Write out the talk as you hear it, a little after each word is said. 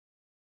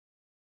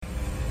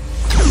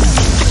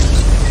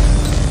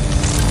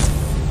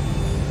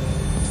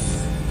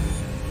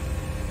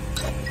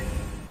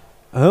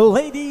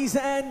Ladies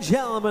and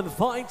gentlemen,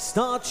 Fight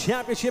Star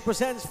Championship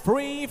presents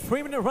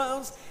 3-minute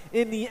rounds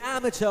in the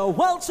amateur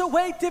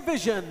welterweight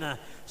division,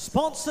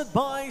 sponsored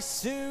by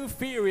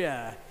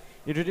Superior.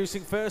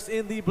 Introducing first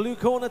in the blue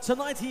corner,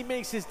 tonight he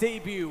makes his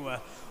debut,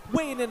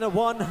 weighing in at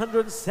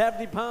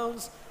 170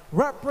 pounds,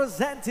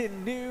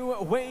 representing New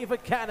Wave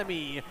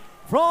Academy.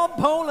 From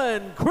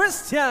Poland,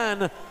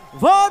 Krystian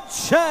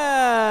Wojcik.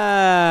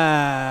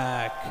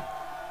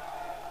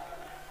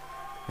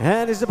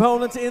 And his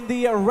opponent in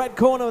the red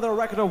corner with a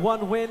record of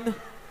 1 win,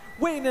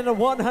 weighing in at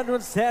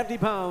 170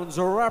 pounds,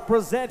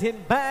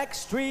 representing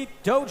Backstreet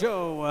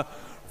Dojo.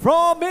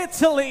 From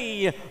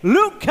Italy,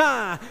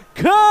 Luca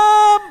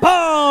Cumbo.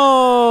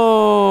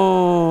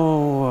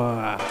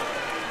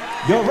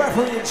 Your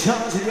referee in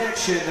charge of the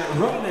action,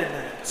 Ronan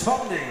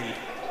Tomney.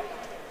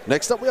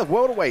 Next up, we have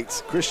welterweight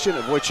Krystian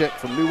Wojcik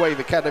from New Wave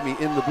Academy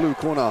in the blue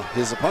corner.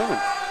 His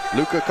opponent,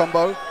 Luca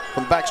Cumbo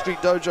from Backstreet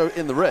Dojo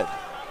in the red.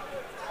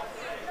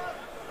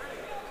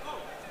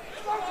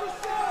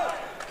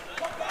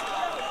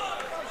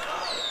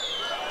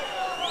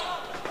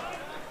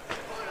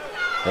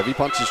 Heavy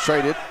punches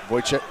traded.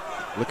 Wojcik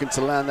looking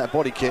to land that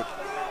body kick.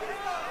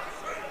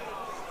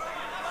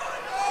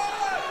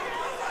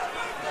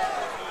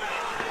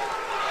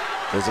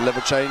 There's a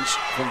level change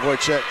from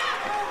Wojcik.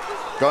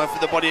 Going for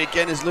the body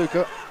again is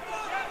Luca.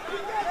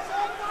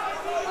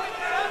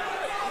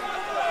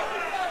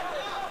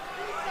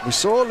 We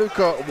saw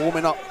Luca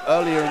warming up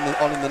earlier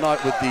on in the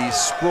night with the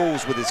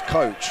sprawls with his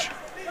coach.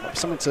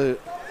 Something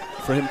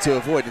for him to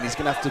avoid, and he's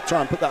going to have to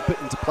try and put that bit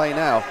into play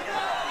now.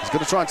 He's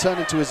going to try and turn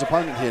into his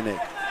opponent here, Nick.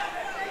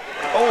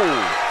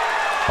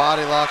 Oh!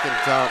 Body lock and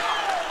jump.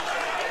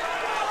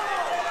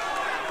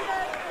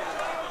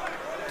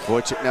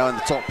 Wojcik now in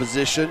the top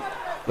position,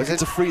 looking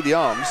to free the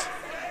arms.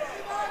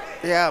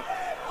 Yeah.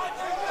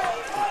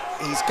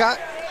 He's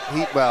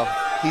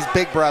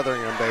big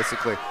brothering him,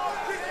 basically.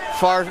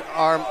 Far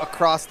arm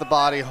across the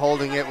body,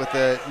 holding it with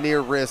the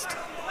near wrist.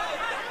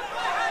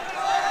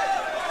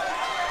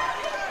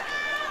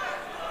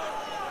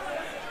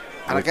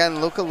 And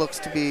again, Luca looks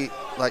to be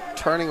like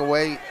turning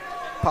away,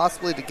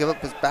 possibly to give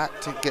up his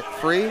back to get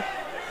free.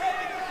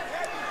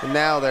 And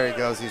now there he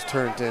goes, he's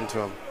turned into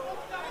him.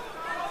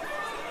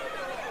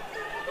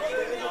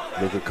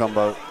 Luca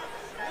Cumbo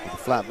with a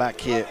flat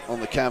back here on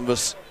the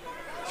canvas.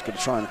 He's going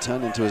to try and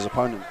turn into his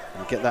opponent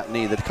and get that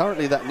knee.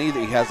 Currently that knee that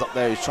he has up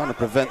there, he's trying to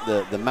prevent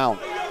the mount.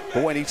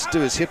 But what he needs to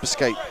do is hip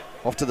escape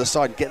off to the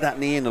side, get that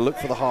knee in and look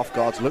for the half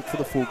guards, look for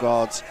the full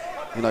guards.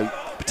 You know,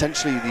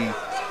 potentially the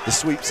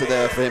sweeps are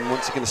there for him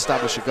once he can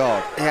establish a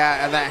guard.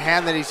 Yeah, and that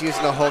hand that he's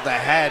using to hold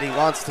that head, he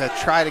wants to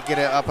try to get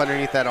it up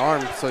underneath that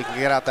arm so he can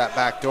get out that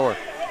back door.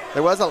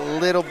 There was a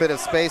little bit of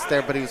space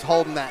there, but he was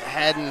holding that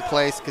head in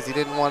place because he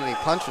didn't want any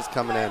punches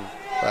coming in.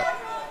 But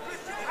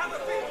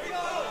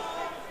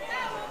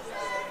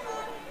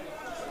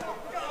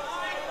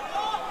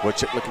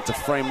Wojcik looking to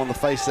frame on the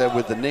face there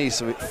with the knee,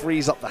 so it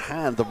frees up the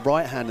hand, the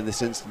right hand in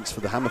this instance,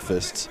 for the hammer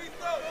fists.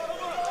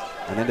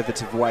 An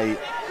innovative way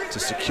to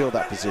secure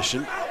that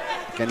position.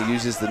 Again, he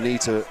uses the knee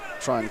to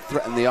try and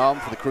threaten the arm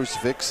for the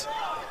crucifix.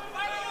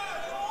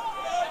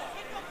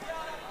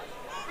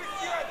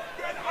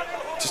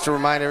 Just to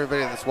remind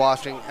everybody that's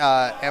watching,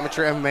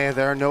 amateur MMA,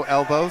 there are no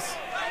elbows.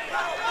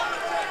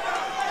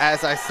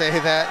 As I say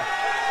that,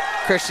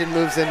 Krystian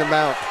moves into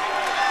mount.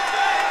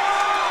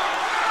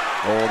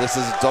 Oh, this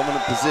is a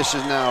dominant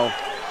position now.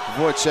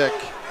 Wojcik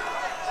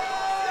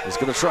is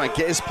going to try and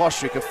get his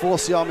posture. He can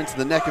force the arm into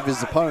the neck of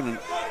his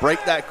opponent,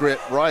 break that grip,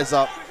 rise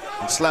up,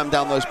 and slam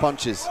down those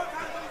punches.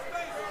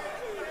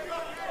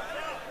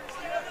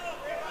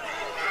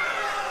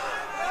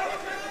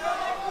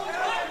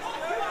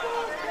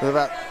 With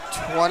about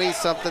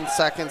 20-something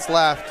seconds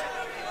left,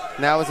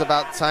 now is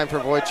about time for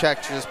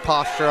Wojcik to just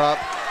posture up.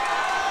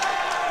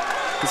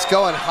 He's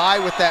going high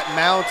with that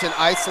mount and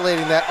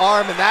isolating that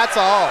arm, and that's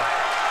all.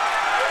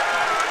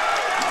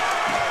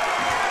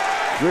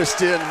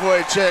 Krystian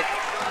Wojcik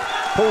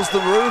pulls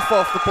the roof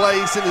off the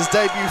place in his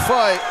debut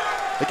fight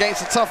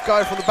against a tough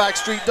guy from the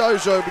Backstreet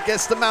Dojo, but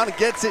gets the mount and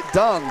gets it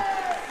done.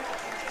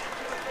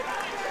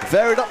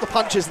 Varied up the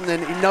punches, and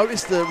then he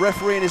noticed the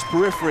referee in his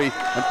periphery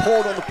and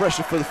poured on the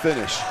pressure for the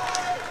finish.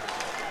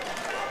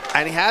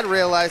 And he had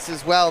realized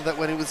as well that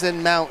when he was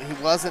in mount, he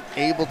wasn't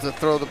able to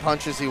throw the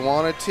punches he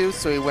wanted to,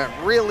 so he went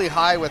really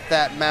high with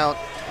that mount,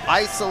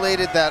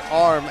 isolated that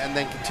arm, and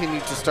then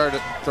continued to start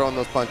throwing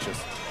those punches.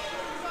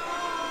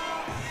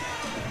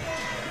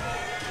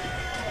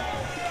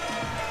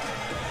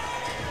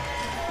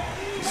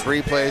 This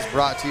replay is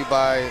brought to you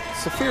by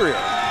Superior.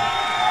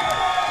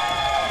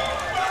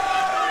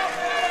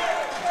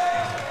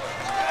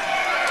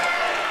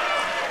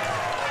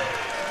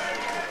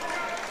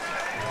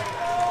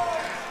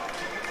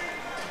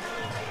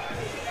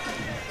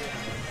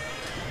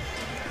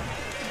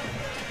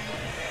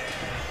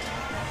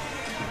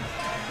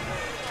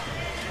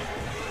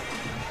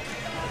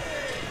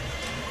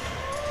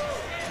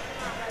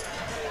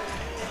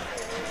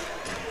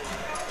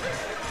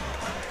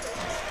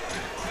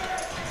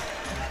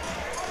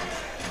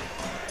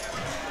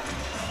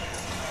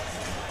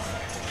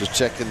 Just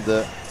checking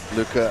that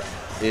Luca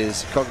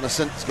is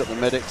cognizant. He's got the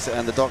medics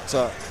and the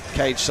doctor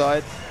cage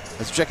side.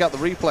 Let's check out the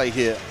replay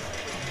here.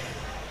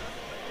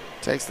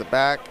 Takes the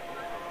back.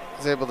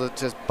 He's able to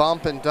just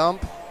bump and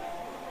dump.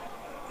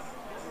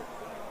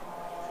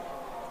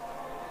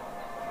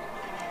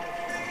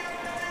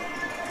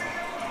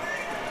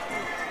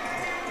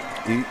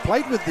 He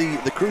played with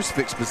the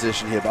crucifix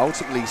position here, but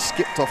ultimately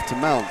skipped off to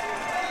mount.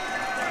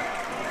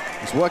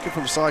 He's working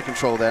from side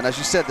control there, and as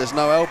you said, there's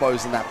no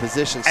elbows in that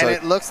position. So and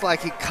it looks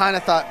like he kind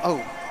of thought,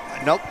 oh,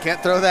 nope,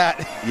 can't throw that.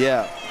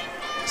 Yeah.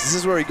 So this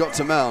is where he got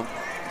to mount,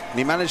 and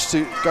he managed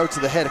to go to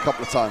the head a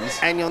couple of times.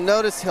 And you'll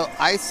notice he'll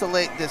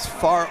isolate this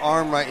far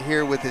arm right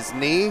here with his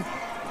knee,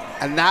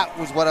 and that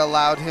was what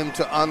allowed him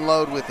to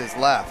unload with his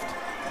left.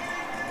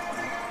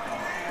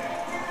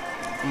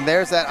 And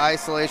there's that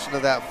isolation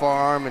of that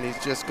forearm, and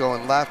he's just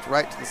going left,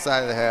 right to the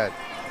side of the head.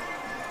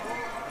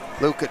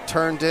 Luca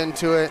turned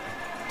into it,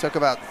 took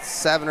about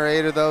 7 or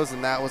 8 of those,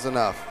 and that was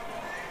enough.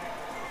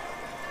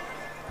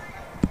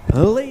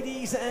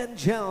 Ladies and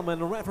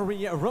gentlemen,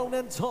 referee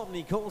Ronan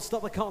Tomney calls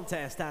stop the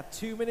contest at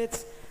 2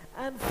 minutes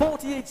and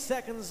 48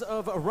 seconds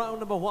of round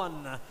number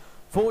 1.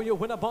 For your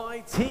winner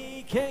by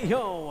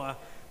TKO,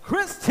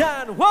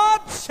 Krystian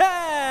Wojcik!